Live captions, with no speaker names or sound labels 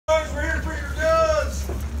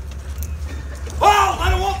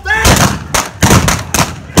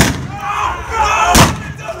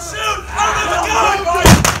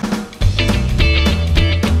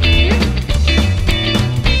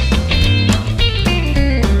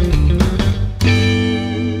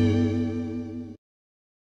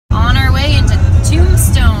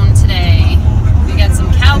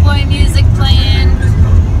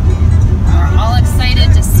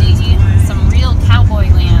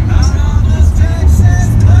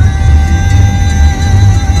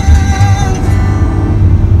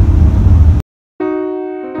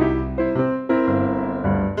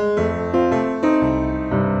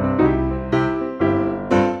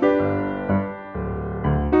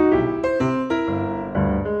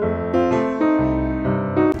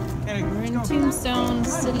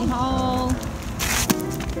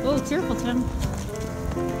Careful, Tim.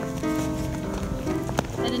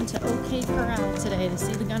 Heading to OK Corral today to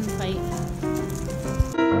see the gunfight.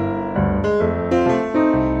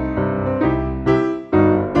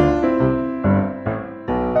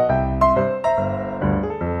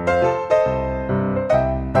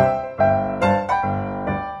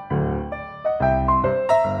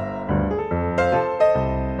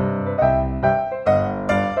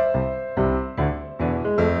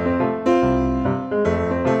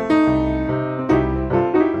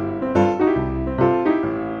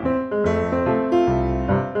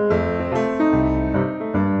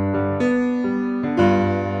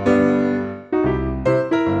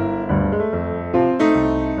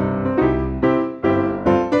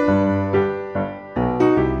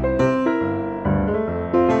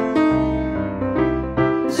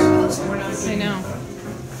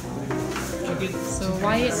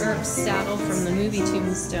 Saddle from the movie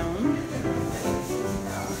Tombstone.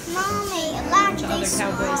 Mommy, I like a bunch of this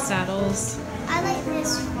other cowboy one. saddles. I like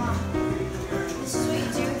this one. This is what you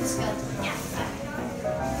do with the skeleton. Yeah.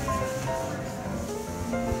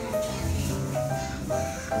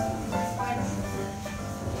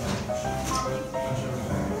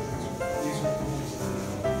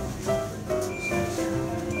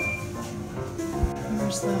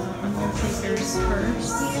 Here's the Undertaker's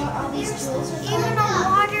purse. Even a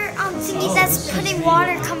water thingy that's putting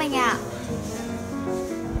water coming out.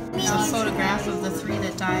 It's a photograph of the 3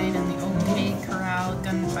 that died in the OK Corral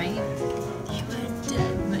gunfight.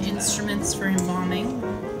 The instruments for embalming.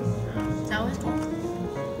 Is that what?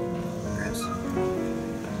 Gross.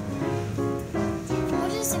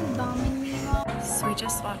 What is embalming mean? So we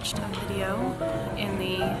just watched a video in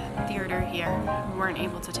the theater here. We weren't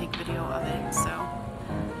able to take video of it, so.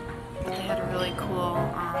 But they had a really cool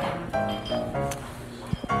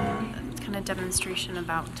kind of demonstration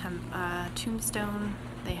about Tombstone.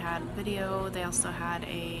 They had video. They also had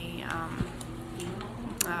a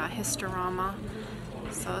historama.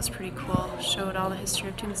 So that was pretty cool. Showed all the history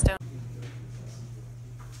of Tombstone.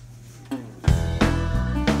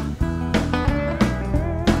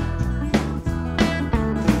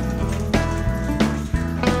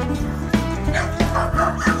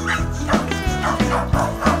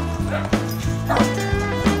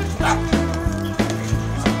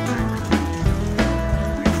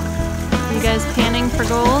 You guys panning for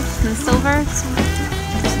gold and silver? Some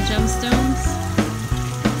gemstones.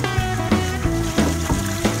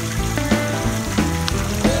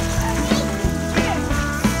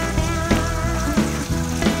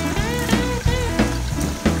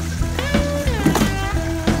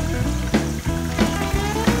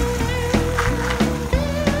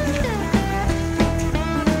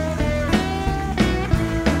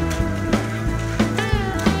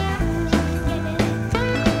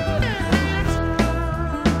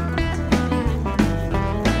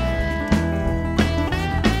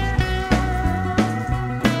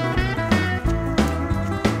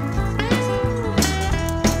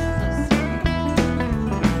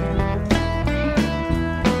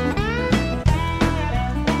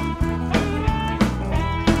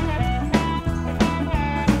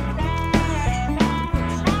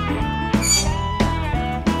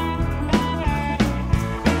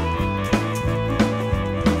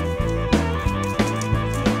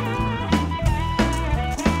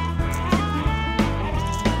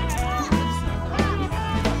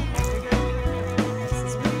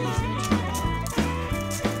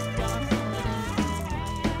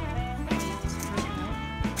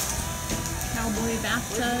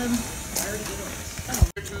 Bathtub.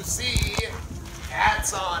 To see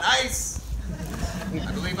Cats on Ice.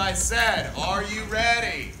 I believe I said, are you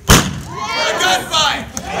ready for a gunfight?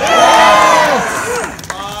 Yes!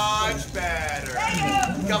 Much better.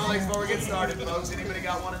 A couple things before we get started, folks. Anybody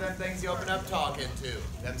got one of them things you open up talking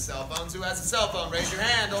to? Them cell phones? Who has a cell phone? Raise your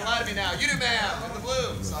hand. Don't lie to me now. You do, ma'am. In the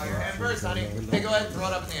blue. Saw your hand first, honey. Hey, go ahead and throw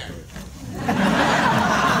it up in the air.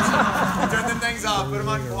 Turn them things off, put them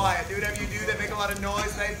on quiet. Do whatever you do, they make a lot of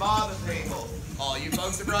noise, they bother people. All you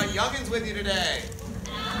folks that brought youngins with you today,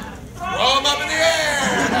 throw them up in the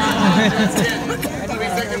air! Just kidding. We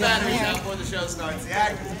take the batteries out before the show starts. The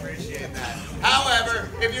actors appreciate that. However,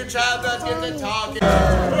 if your child does get to talking...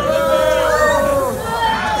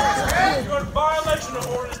 You're in violation of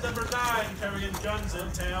ordinance number 9, carrying guns in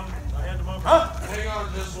town. I hand them over. Hang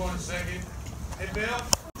on just 1 second. Hey, Bill.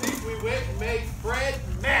 We went and made Fred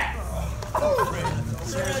mad.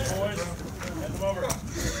 Serious, boys. Hand them over.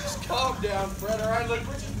 Just calm down, Fred. All right, look,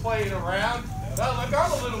 we're just playing around. Well, look,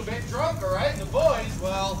 I'm a little bit drunk, all right? And the boys,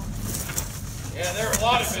 well, Yeah, there are a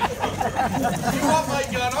lot of big trucks. You want my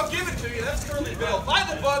gun? I'll give it to you. That's Curly Bill. Buy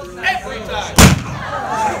the bugs every time.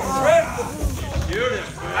 Shoot him.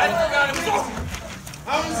 I forgot him.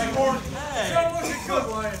 How is he, Gordon? Show us a good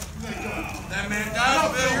one. That man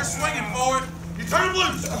died, Bill. You're swinging for it. You turn him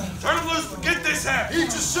loose. Turn him loose. Get this hat. He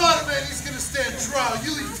just shot a man. He's going to stand trial.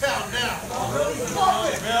 You leave town now.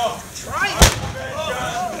 Hey, Bill. Try it.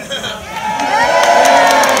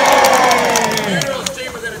 Funeral's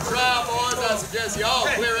cheaper than a trial, boys. I suggest you all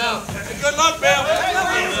clear out. Hey, good luck, Bill.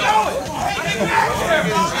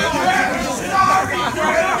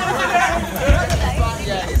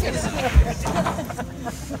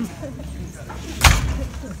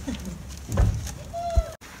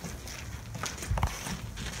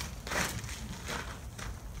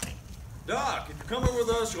 Doc, if you're coming with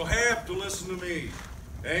us, you'll have to listen to me.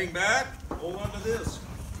 Hang back, hold on to this.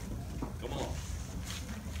 Come on.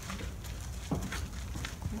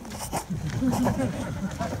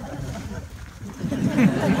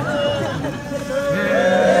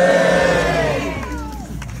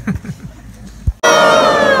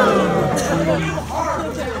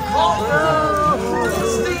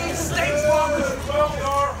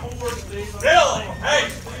 Billy, hey,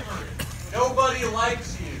 nobody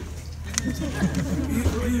likes you.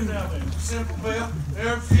 Simple, Bill.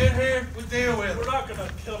 Herbs get here, we deal with We're it. not gonna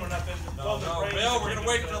kill him or nothing. No, Bill, we're gonna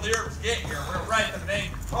wait until the herbs get here. We're gonna write the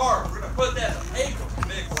name hard. We're gonna put that in the paper with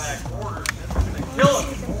big black orders. And we're gonna kill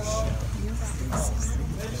him.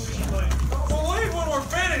 Well, wait when we're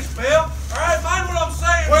finished, Bill. All right, mind what I'm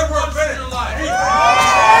saying. When we're finished.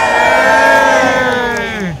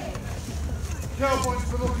 Cowboys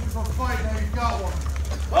been looking for a fight, now you got one.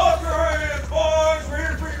 Hold your hands, boys. We're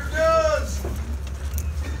here for your guns.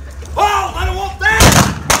 Hold! I don't want that!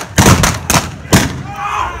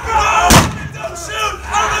 Oh, don't shoot! I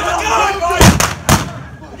don't have a gun!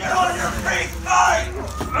 Get on your feet, fight!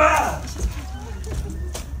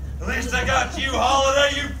 At least I got you,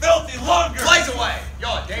 Holiday, you filthy lunger! Blaze away. You're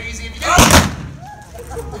a daisy if you get it.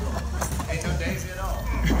 Ain't no daisy at all.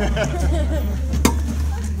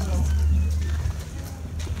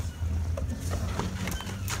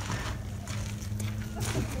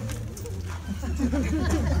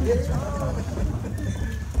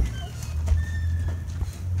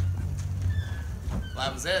 Well,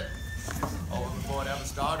 that was it. Over before it ever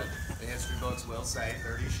started. The history books will say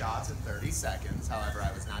 30 shots in 30 seconds. However,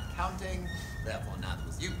 I was not counting, therefore neither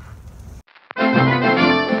was you.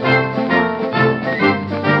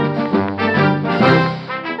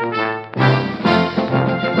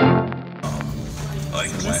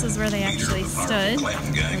 This is where they actually stood for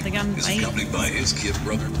the gunfight. Accompanied by his kid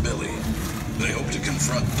brother Billy. They hope to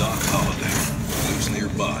confront Doc Holliday, who lives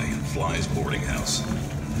nearby in Fly's boarding house.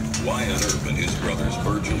 Wyatt Earp and his brothers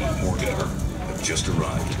Virgil and Mortimer have just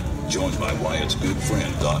arrived, joined by Wyatt's good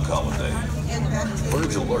friend Doc Holliday.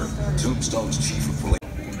 Virgil Earp, Tombstone's chief of police.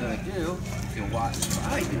 What you're gonna do, you'll watch what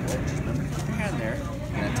I do. Just remember to keep your hand there.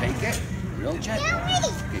 You're gonna take it real gently. Okay,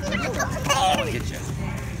 I'll hit you.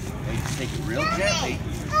 Okay, just take it real gently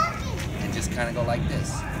and just kind of go like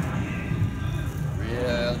this.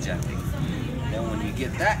 Real gently. Then when you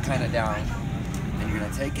get that kind of down, then you're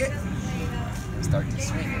gonna take it and start to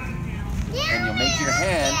swing it. And you'll make your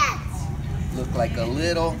hand look like a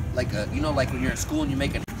little, like a, you know, like when you're in school and you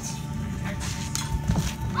make an.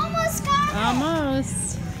 Almost got it.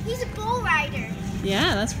 Almost. He's a bull rider.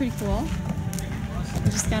 Yeah, that's pretty cool.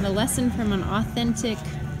 We just got a lesson from an authentic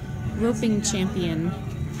roping champion.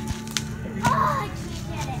 Oh, I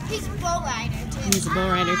can't get it. He's a bull rider too. He's a bull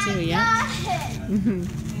rider too, yeah.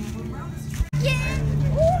 Yeah.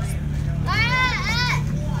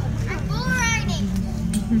 I'm bull riding.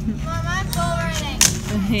 Mom, I'm bull riding.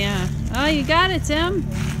 Yeah. Oh, you got it, Tim.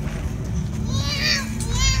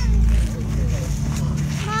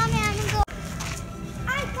 Mommy, I'm gonna go. I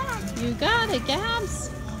got it. You got it, Gabs.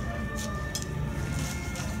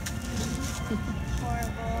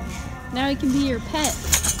 Horrible. Now he can be your pet.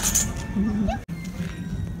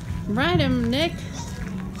 Ride him, Nick.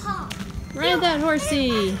 Huh. Ride that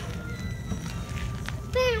horsey.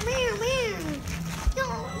 Meow, meow, meow. No,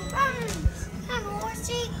 run. I'm a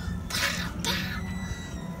horsey. Pow, pow.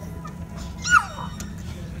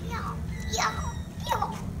 Yow, yow, yow,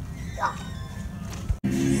 yow.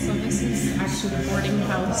 So this is actually the boarding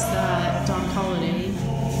house that Doc Holliday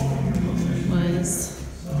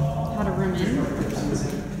had a room in.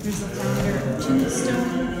 There's the founder of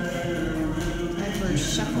Tombstone, Edward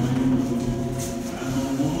Sheffield.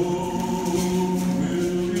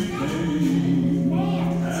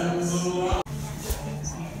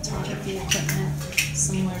 Photography equipment,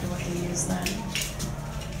 similar to what they use then.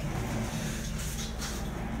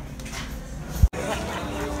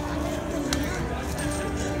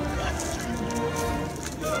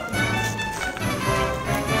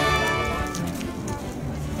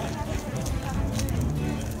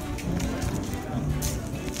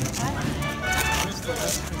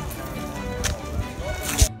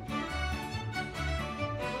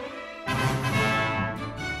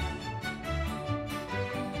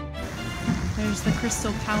 There's the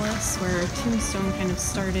Crystal Palace where Tombstone kind of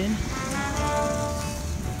started.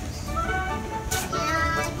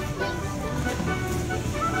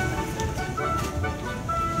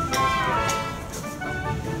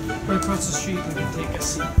 Right across the street, we can take a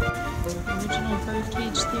seat. Original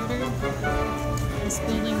Birdcage Theater. This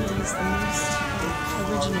building is the most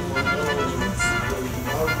original of the buildings.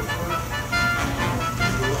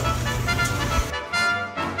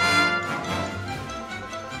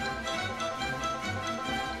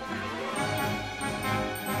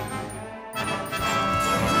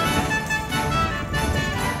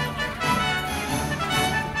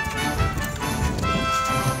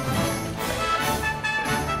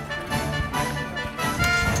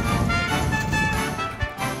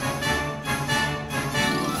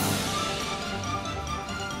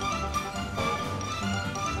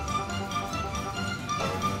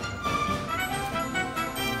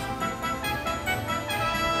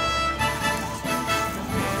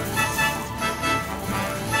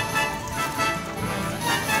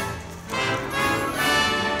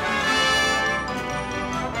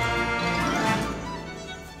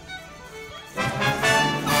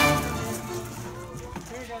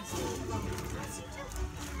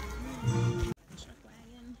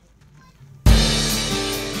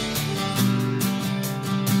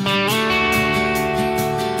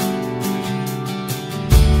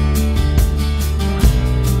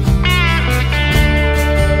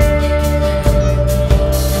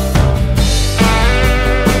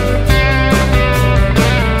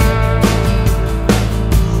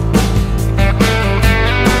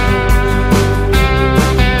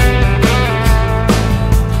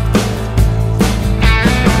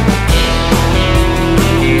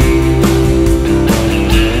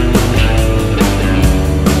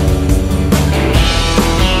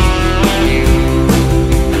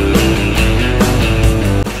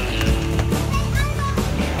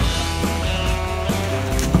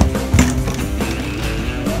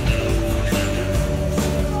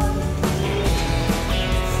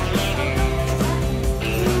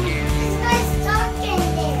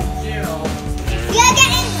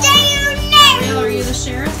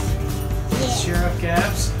 Sheriff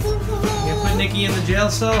Gaps. You put Nikki in the jail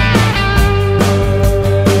cell?